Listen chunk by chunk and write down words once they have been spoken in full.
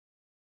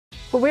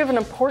Well, we have an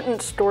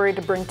important story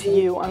to bring to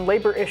you on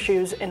labor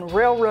issues in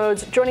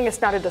railroads. Joining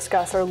us now to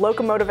discuss are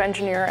locomotive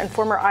engineer and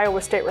former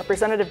Iowa State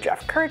Representative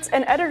Jeff Kurtz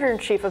and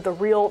editor-in-chief of the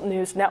Real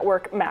News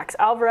Network, Max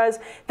Alvarez.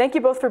 Thank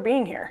you both for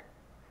being here.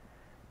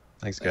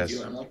 Thanks, guys.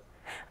 Thank you, Emily.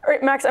 All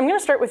right, Max, I'm going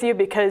to start with you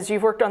because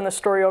you've worked on this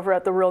story over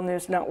at the Real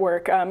News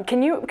Network.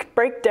 Can you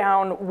break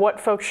down what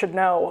folks should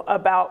know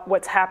about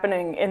what's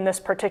happening in this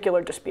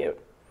particular dispute?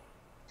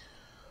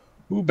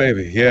 Ooh,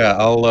 baby, yeah,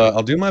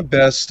 I'll do my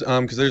best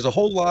because there's a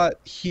whole lot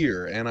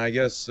here, and I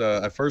guess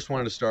I first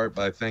wanted to start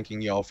by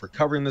thanking y'all for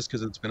covering this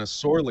because it's been a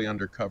sorely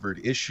undercovered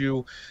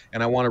issue,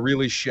 and I want to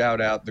really shout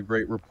out the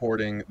great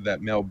reporting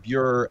that Mel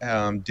Buer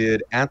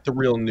did at the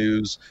Real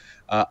News.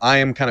 I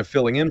am kind of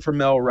filling in for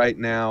Mel right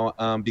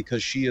now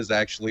because she is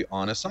actually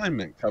on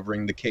assignment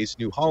covering the Case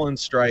New Holland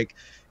strike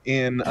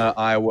in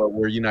Iowa,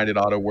 where United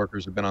Auto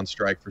Workers have been on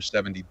strike for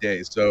 70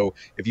 days. So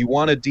if you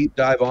want a deep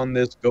dive on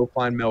this, go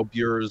find Mel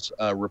Buer's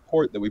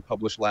report that we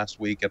published last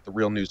week at the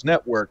Real News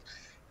Network.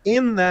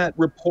 In that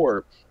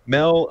report,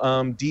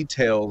 Mel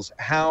details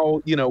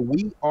how,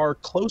 we are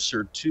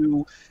closer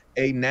to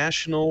a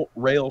national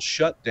rail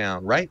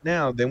shutdown right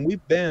now than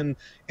we've been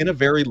in a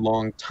very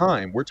long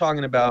time. We're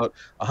talking about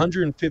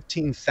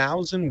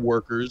 115,000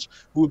 workers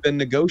who have been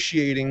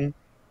negotiating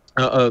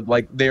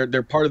like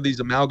they're part of these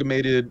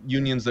amalgamated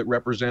unions that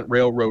represent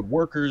railroad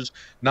workers,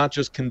 not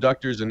just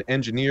conductors and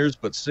engineers,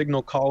 but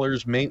signal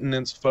callers,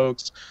 maintenance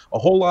folks. A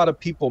whole lot of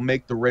people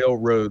make the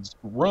railroads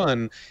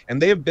run,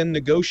 and they have been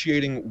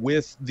negotiating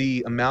with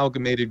the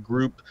amalgamated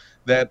group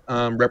that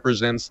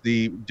represents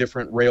the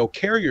different rail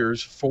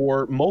carriers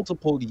for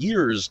multiple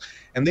years,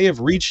 and they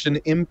have reached an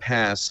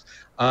impasse.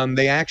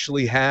 They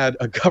actually had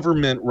a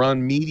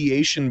government-run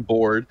mediation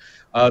board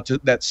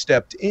that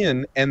stepped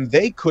in, and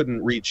they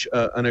couldn't reach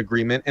an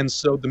agreement. And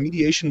so the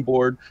mediation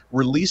board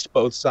released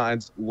both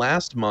sides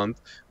last month.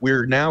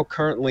 We're now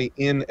currently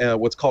in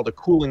what's called a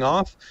cooling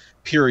off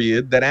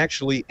period that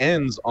actually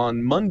ends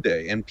on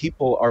Monday, and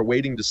people are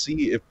waiting to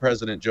see if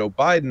President Joe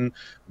Biden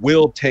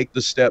will take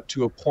the step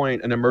to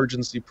appoint an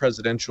emergency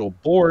presidential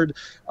board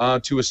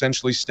to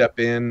essentially step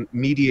in,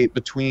 mediate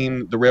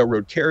between the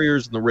railroad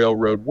carriers and the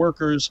railroad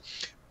workers,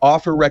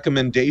 offer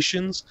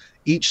recommendations.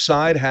 Each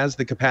side has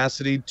the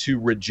capacity to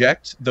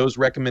reject those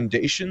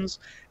recommendations,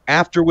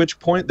 after which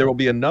point there will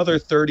be another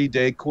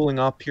 30-day cooling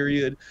off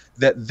period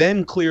that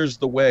then clears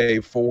the way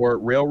for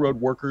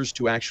railroad workers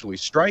to actually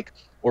strike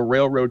or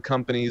railroad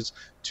companies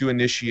to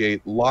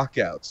initiate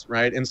lockouts,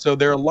 right? And so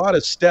there are a lot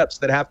of steps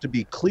that have to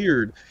be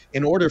cleared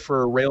in order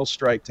for a rail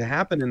strike to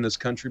happen in this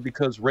country,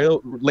 because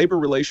labor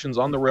relations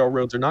on the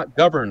railroads are not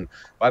governed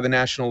by the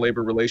National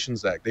Labor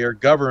Relations Act. They are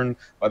governed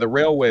by the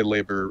Railway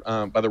Labor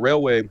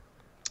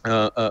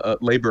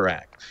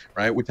Act,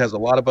 right, which has a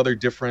lot of other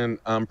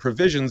different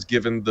provisions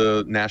given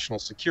the national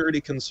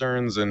security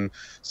concerns and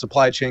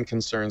supply chain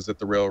concerns that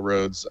the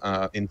railroads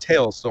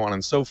entail, so on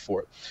and so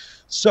forth.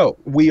 So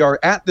we are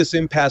at this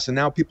impasse, and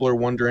now people are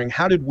wondering,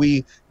 how did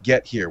we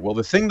get here? Well,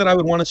 the thing that I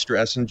would want to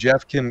stress, and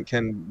Jeff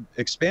can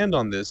expand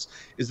on this,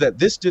 is that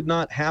this did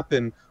not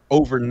happen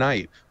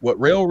overnight. What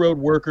railroad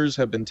workers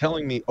have been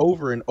telling me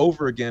over and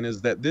over again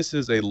is that this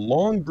is a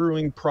long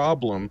brewing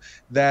problem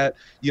that,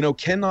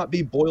 cannot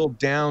be boiled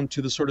down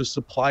to the sort of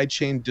supply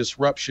chain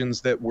disruptions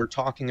that we're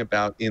talking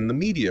about in the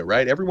media,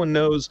 right? Everyone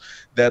knows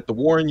that the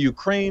war in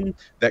Ukraine,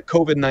 that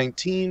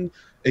COVID-19,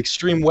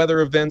 extreme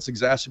weather events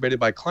exacerbated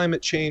by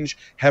climate change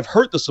have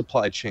hurt the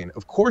supply chain.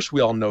 Of course,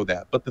 we all know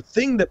that. But the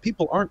thing that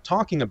people aren't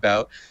talking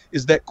about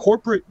is that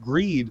corporate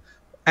greed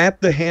at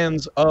the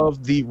hands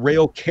of the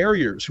rail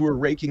carriers, who are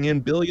raking in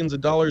billions of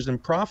dollars in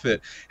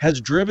profit,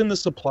 has driven the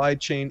supply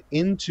chain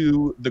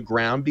into the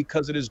ground,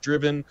 because it has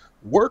driven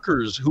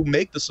workers who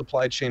make the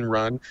supply chain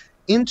run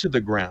into the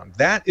ground.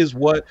 That is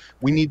what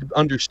we need to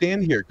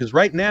understand here, because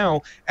right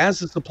now, as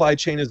the supply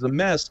chain is a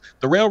mess,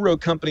 the railroad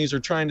companies are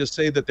trying to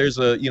say that there's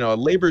a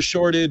labor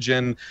shortage,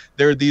 and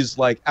there are these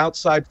like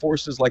outside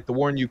forces like the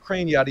war in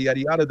Ukraine, yada yada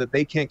yada, that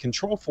they can't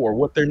control for.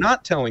 What they're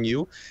not telling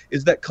you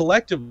is that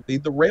collectively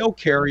the rail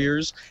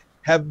carriers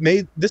have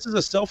made this is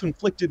a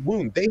self-inflicted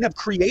wound. They have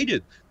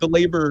created the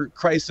labor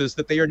crisis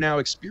that they are now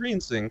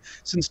experiencing.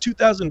 Since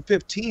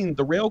 2015,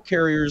 the rail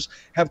carriers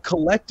have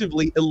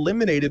collectively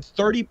eliminated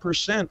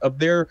 30% of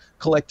their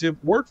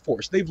collective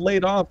workforce. They've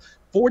laid off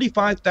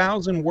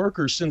 45,000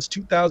 workers since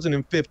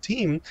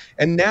 2015,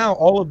 and now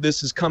all of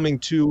this is coming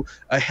to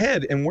a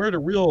head, and we're at a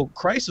real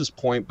crisis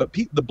point, but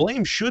the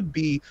blame should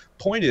be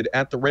pointed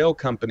at the rail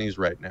companies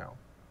right now.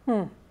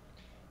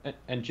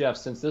 And Jeff,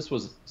 since this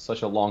was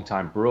such a long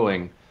time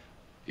brewing,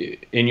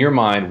 in your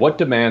mind, what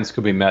demands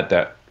could be met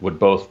that would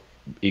both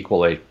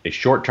equal a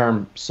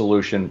short-term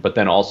solution, but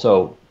then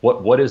also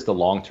what is the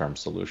long-term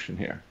solution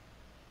here?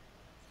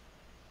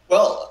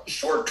 Well,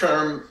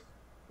 short-term,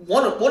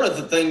 one of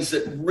the things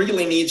that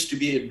really needs to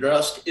be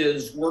addressed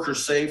is worker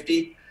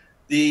safety.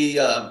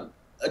 The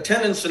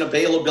attendance and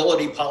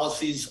availability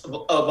policies of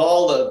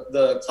all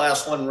the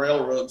Class 1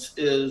 railroads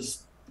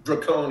is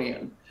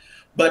draconian.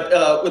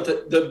 But with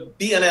the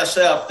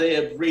BNSF, they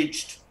have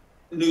reached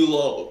new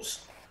lows.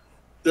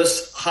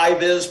 this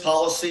high-vis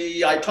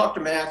policy. I talked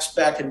to Max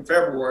back in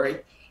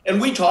February,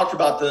 and we talked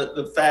about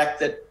the fact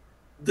that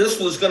this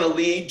was going to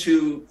lead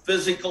to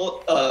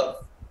physical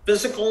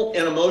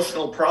and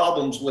emotional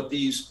problems with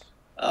these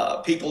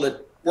people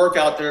that work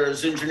out there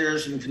as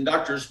engineers and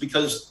conductors,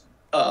 because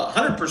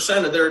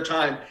 100% of their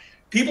time,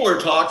 people are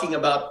talking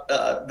about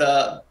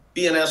the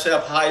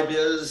BNSF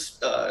high-vis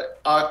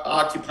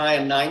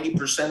occupying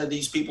 90% of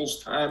these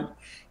people's time.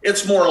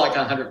 It's more like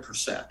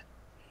 100%.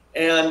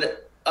 And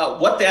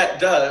what that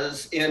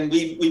does, and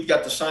we've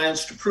got the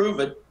science to prove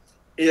it,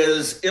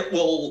 is it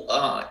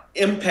will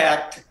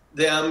impact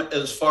them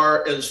as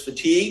far as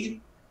fatigue,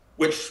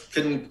 which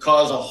can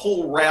cause a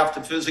whole raft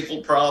of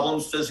physical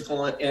problems,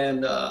 physical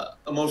and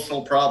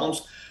emotional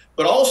problems,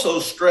 but also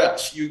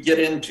stress. You get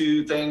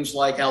into things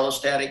like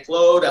allostatic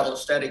load,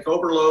 allostatic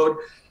overload,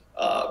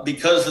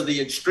 because of the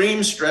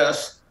extreme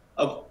stress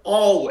of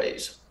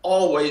always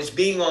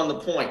being on the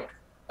point,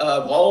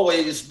 of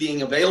always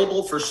being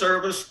available for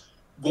service,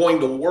 going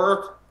to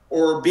work,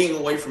 or being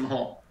away from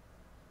home.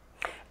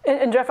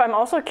 And Jeff, I'm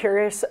also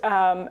curious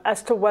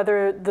as to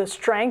whether the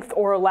strength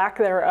or lack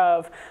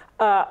thereof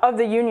of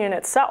the union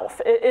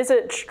itself, is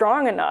it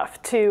strong enough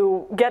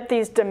to get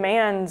these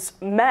demands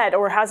met,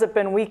 or has it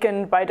been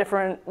weakened by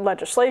different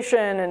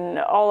legislation and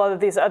all of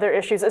these other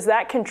issues? Is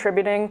that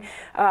contributing,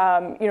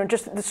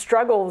 just the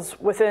struggles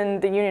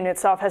within the union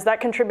itself, has that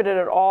contributed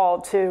at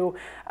all to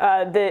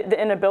the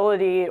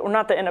inability, or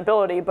not the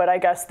inability, but I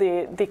guess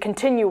the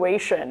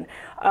continuation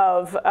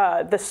of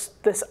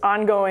this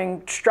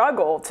ongoing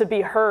struggle to be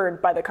heard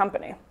by the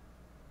company?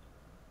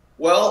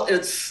 Well,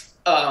 it's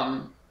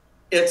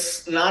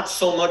not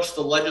so much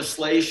the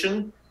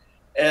legislation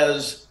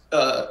as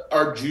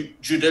our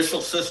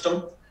judicial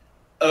system.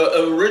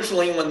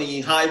 Originally, when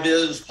the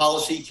high-vis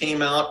policy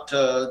came out,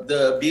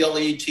 the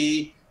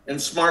BLET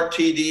and Smart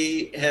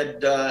TD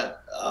had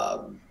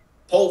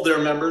polled their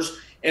members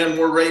and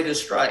were ready to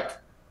strike.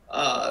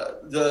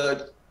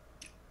 The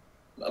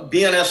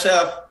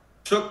BNSF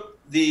took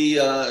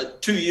the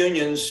two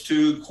unions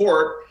to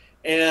court,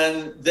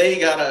 and they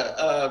got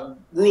a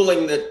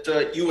ruling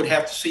that you would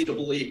have to see to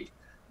believe.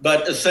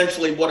 But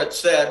essentially what it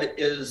said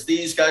is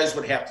these guys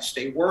would have to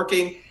stay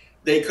working.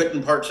 They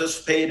couldn't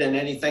participate in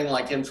anything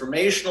like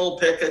informational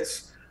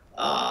pickets.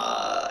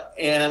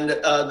 And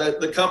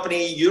the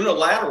company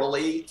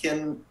unilaterally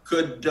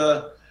could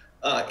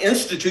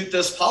institute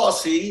this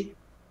policy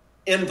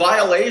in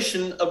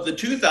violation of the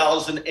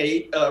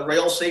 2008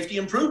 Rail Safety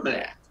Improvement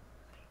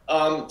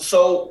Act.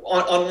 So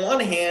on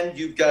one hand,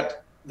 you've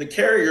got the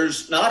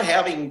carriers not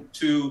having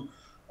to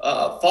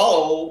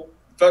follow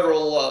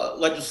federal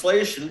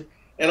legislation.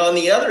 And on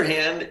the other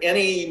hand,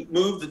 any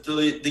move that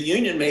the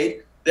union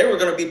made, they were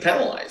going to be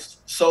penalized.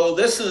 So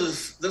this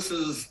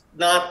is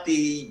not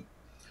the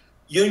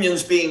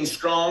unions being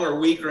strong or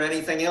weak or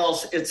anything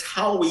else. It's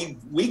how we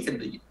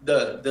weaken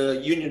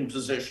the union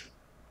position.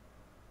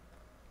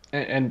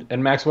 And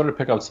Max, I wanted to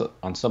pick up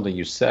on something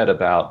you said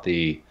about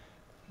the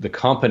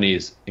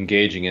companies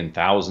engaging in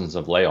thousands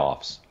of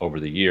layoffs over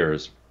the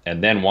years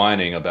and then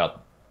whining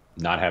about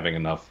not having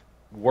enough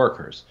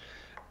workers.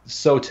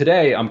 So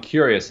today, I'm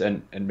curious,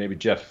 and maybe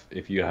Jeff,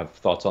 if you have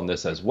thoughts on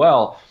this as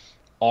well,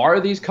 are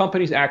these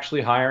companies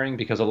actually hiring?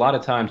 Because a lot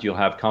of times you'll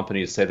have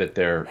companies say that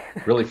they're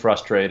really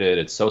frustrated,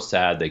 it's so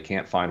sad they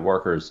can't find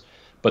workers,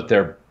 but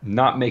they're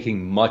not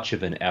making much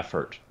of an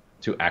effort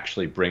to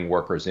actually bring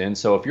workers in.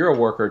 So if you're a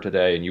worker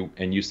today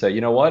and you say,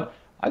 you know what,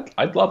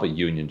 I'd love a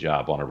union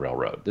job on a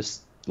railroad.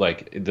 This,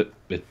 like,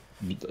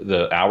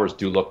 the hours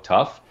do look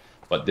tough,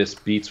 but this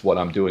beats what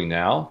I'm doing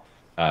now.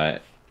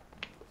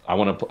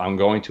 I'm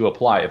going to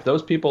apply. If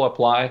those people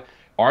apply,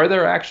 are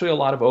there actually a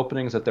lot of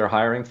openings that they're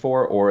hiring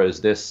for, or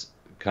is this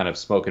kind of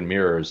smoke and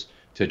mirrors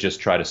to just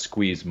try to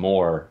squeeze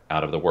more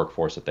out of the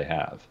workforce that they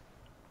have?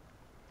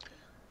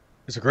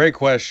 It's a great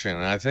question,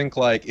 and I think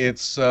like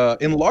it's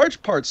in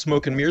large part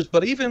smoke and mirrors,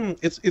 but even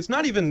it's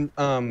not even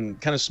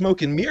kind of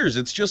smoke and mirrors.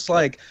 It's just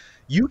like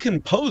you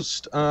can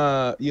post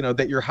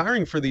that you're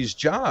hiring for these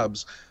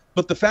jobs.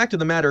 But the fact of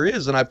the matter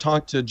is, and I've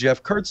talked to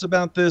Jeff Kurtz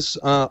about this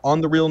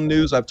on The Real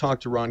News. I've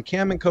talked to Ron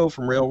Kamenko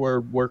from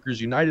Railroad Workers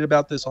United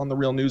about this on The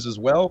Real News as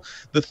well.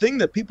 The thing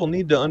that people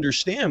need to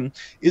understand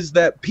is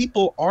that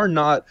people are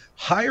not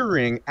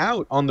hiring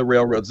out on the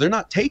railroads. They're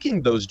not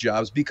taking those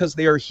jobs because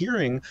they are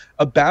hearing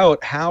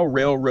about how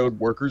railroad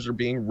workers are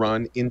being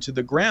run into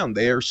the ground.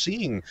 They are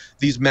seeing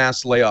these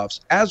mass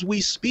layoffs as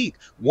we speak.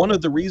 One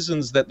of the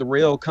reasons that the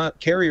rail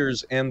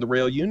carriers and the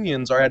rail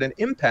unions are at an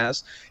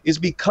impasse is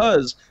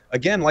because,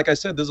 again, like I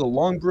said, there's a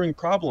long brewing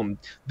problem.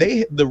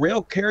 The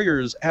rail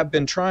carriers have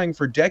been trying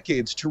for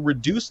decades to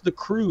reduce the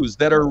crews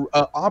that are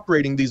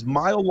operating these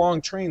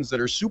mile-long trains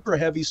that are super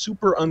heavy,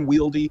 super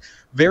unwieldy,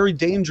 very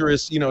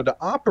dangerous, to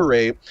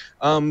operate,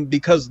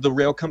 because the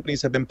rail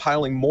companies have been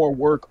piling more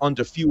work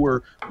onto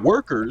fewer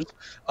workers.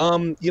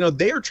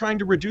 They are trying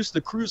to reduce the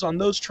crews on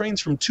those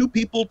trains from 2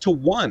 people to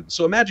 1.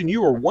 So imagine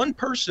you are 1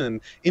 person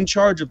in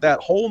charge of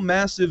that whole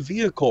massive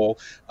vehicle,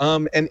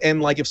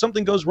 and like if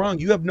something goes wrong,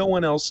 you have no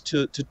one else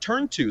to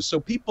turn to. So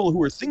people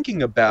who are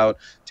thinking about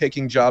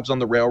taking jobs on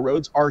the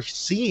railroads are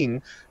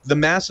seeing the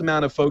mass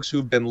amount of folks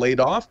who've been laid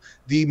off,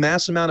 the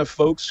mass amount of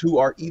folks who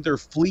are either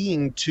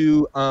fleeing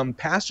to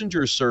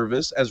passenger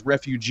service as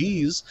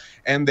refugees,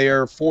 and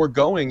they're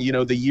foregoing, you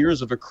know, the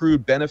years of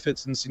accrued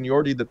benefits and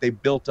seniority that they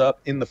built up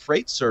in the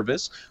freight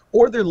service,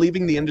 or they're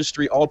leaving the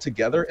industry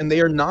altogether and they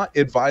are not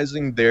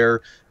advising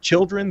their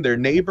children, their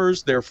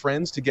neighbors, their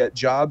friends to get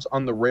jobs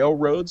on the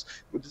railroads.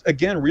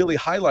 Again, really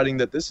highlighting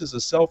that this is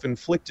a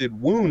self-inflicted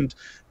wound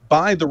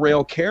by the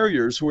rail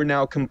carriers, who are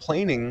now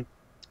complaining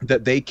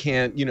that they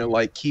can't, you know,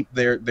 like keep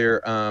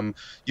their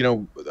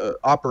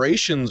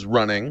operations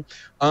running.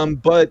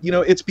 But, you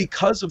know, it's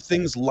because of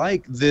things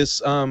like this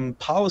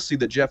policy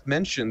that Jeff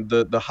mentioned,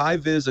 the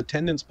high-vis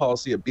attendance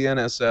policy at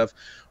BNSF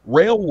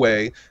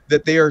Railway,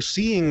 that they are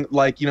seeing,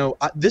 like, you know,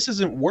 this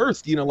isn't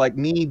worth, you know, like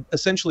me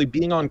essentially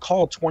being on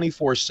call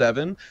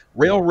 24/7.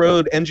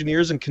 Railroad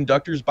engineers and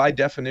conductors, by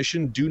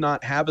definition, do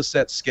not have a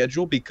set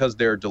schedule because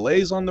there are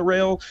delays on the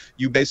rail.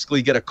 You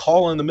basically get a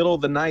call in the middle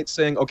of the night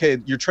saying, okay,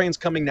 your train's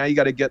coming now, you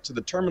got to get to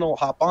the terminal,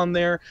 hop on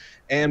there.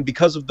 And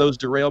because of those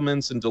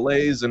derailments and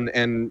delays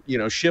and you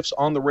know, shifts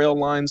on the rail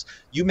lines,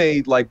 you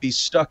may like be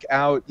stuck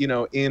out, you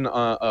know, in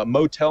a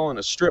motel in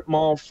a strip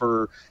mall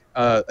for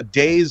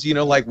days, you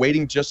know, like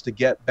waiting just to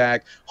get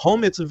back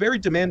home. It's a very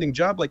demanding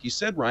job, like you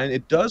said, Ryan.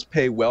 It does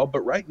pay well, but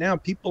right now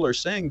people are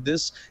saying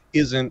this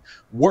isn't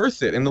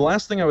worth it. And the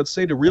last thing I would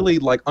say to really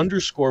like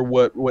underscore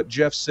what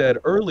Jeff said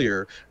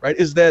earlier, right,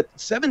 is that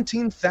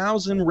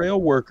 17,000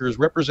 rail workers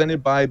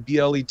represented by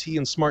BLET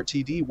and Smart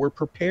TD were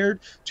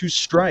prepared to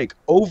strike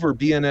over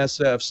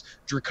BNSF's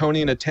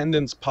draconian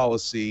attendance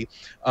policy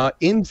on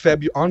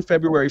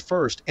February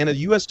 1st, and a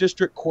U.S.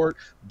 District Court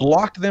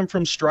blocked them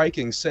from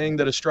striking, saying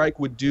that a strike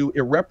would do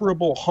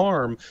irreparable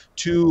harm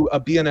to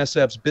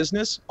BNSF's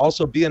business.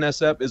 Also,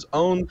 BNSF is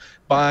owned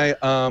by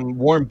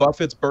Warren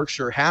Buffett's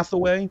Berkshire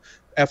Hathaway,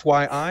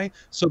 FYI.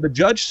 So the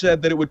judge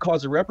said that it would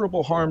cause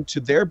irreparable harm to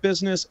their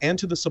business and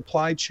to the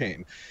supply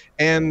chain.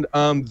 And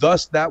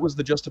thus, that was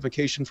the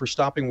justification for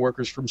stopping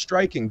workers from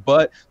striking.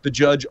 But the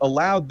judge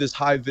allowed this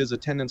high-vis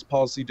attendance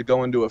policy to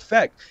go into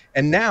effect.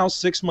 And now,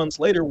 6 months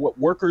later, what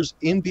workers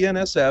in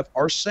BNSF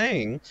are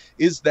saying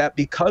is that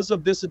because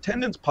of this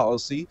attendance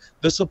policy,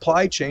 the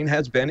supply chain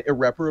has been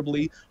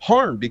irreparably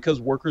harmed because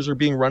workers are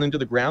being run into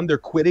the ground. They're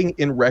quitting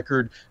in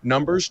record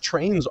numbers.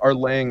 Trains are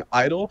laying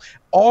idle,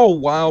 all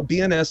while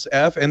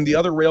BNSF and the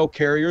other rail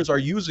carriers are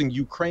using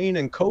Ukraine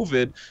and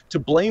COVID to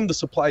blame the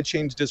supply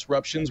chain's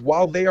disruptions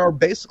while they are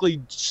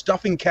basically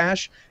stuffing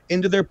cash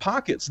into their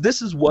pockets.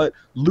 This is what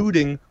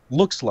looting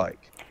looks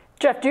like.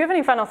 Jeff, do you have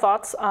any final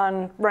thoughts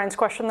on Ryan's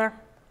question there?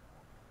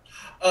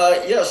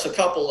 Yes, a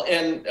couple.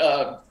 And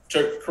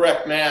to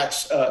correct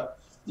Max,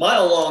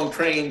 mile-long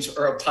trains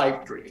are a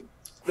pipe dream.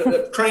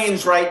 The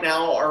trains right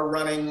now are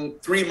running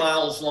 3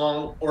 miles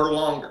long or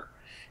longer.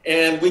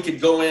 And we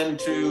could go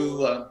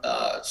into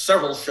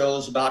several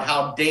shows about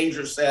how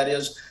dangerous that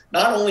is,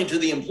 not only to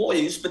the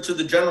employees, but to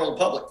the general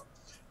public.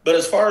 But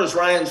as far as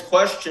Ryan's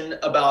question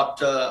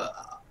about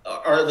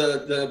are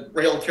the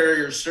rail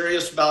carriers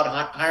serious about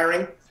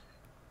hiring,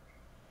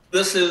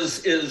 this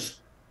is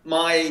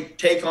my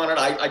take on it.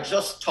 I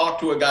just talked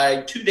to a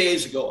guy 2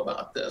 days ago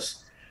about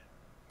this.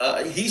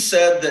 He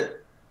said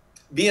that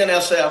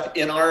BNSF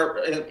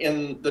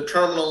in the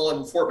terminal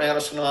in Fort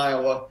Madison,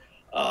 Iowa,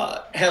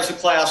 has a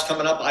class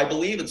coming up. I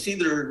believe it's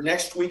either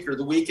next week or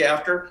the week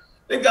after.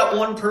 They've got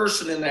one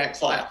person in that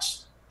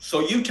class. So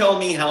you tell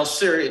me how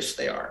serious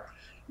they are.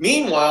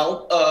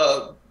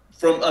 Meanwhile,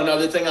 from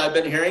another thing I've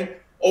been hearing,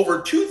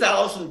 over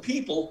 2,000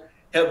 people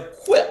have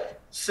quit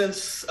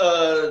since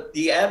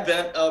the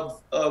advent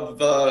of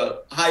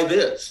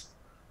high-vis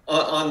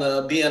on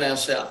the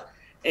BNSF.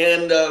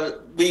 And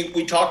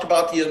we talked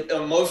about the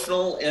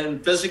emotional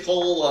and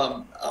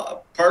physical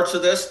parts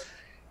of this.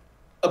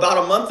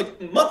 About a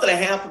month and a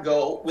half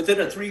ago,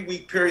 within a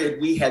 3-week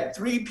period, we had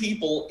 3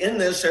 people in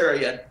this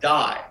area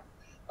die.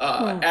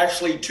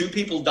 Actually, 2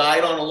 people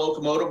died on a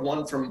locomotive,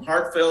 one from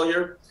heart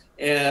failure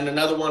and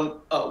another one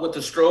with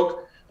a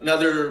stroke.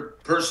 Another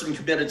person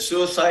committed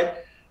suicide.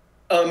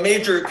 A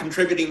major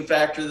contributing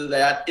factor to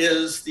that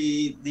is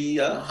the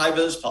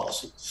high-vis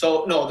policy.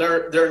 So no,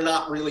 they're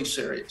not really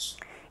serious.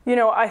 You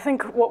know, I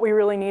think what we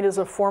really need is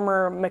a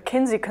former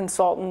McKinsey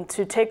consultant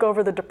to take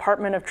over the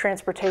Department of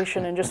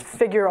Transportation and just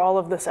figure all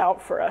of this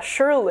out for us.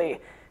 Surely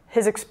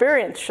his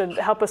experience should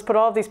help us put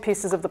all of these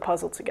pieces of the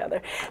puzzle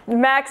together.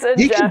 Max and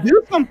Jeff. He can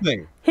do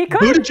something. He could.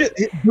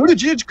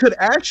 Buttigieg could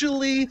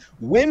actually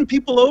win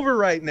people over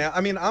right now.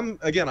 I mean, I'm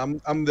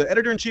the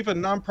editor-in-chief of a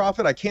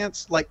nonprofit. I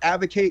can't like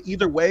advocate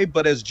either way,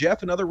 but as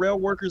Jeff and other rail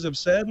workers have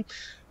said,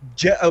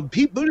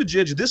 Pete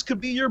Buttigieg, this could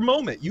be your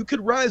moment. You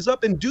could rise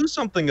up and do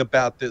something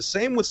about this.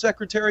 Same with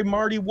Secretary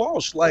Marty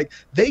Walsh. Like,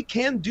 they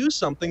can do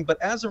something, but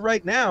as of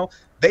right now,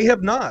 they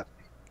have not.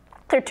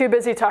 They're too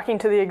busy talking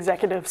to the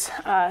executives,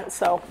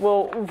 so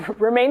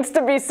remains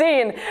to be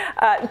seen.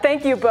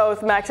 Thank you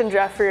both, Max and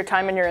Jeff, for your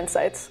time and your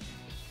insights.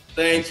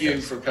 Thank you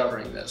for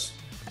covering this.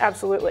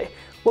 Absolutely.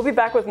 We'll be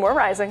back with more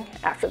Rising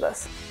after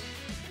this.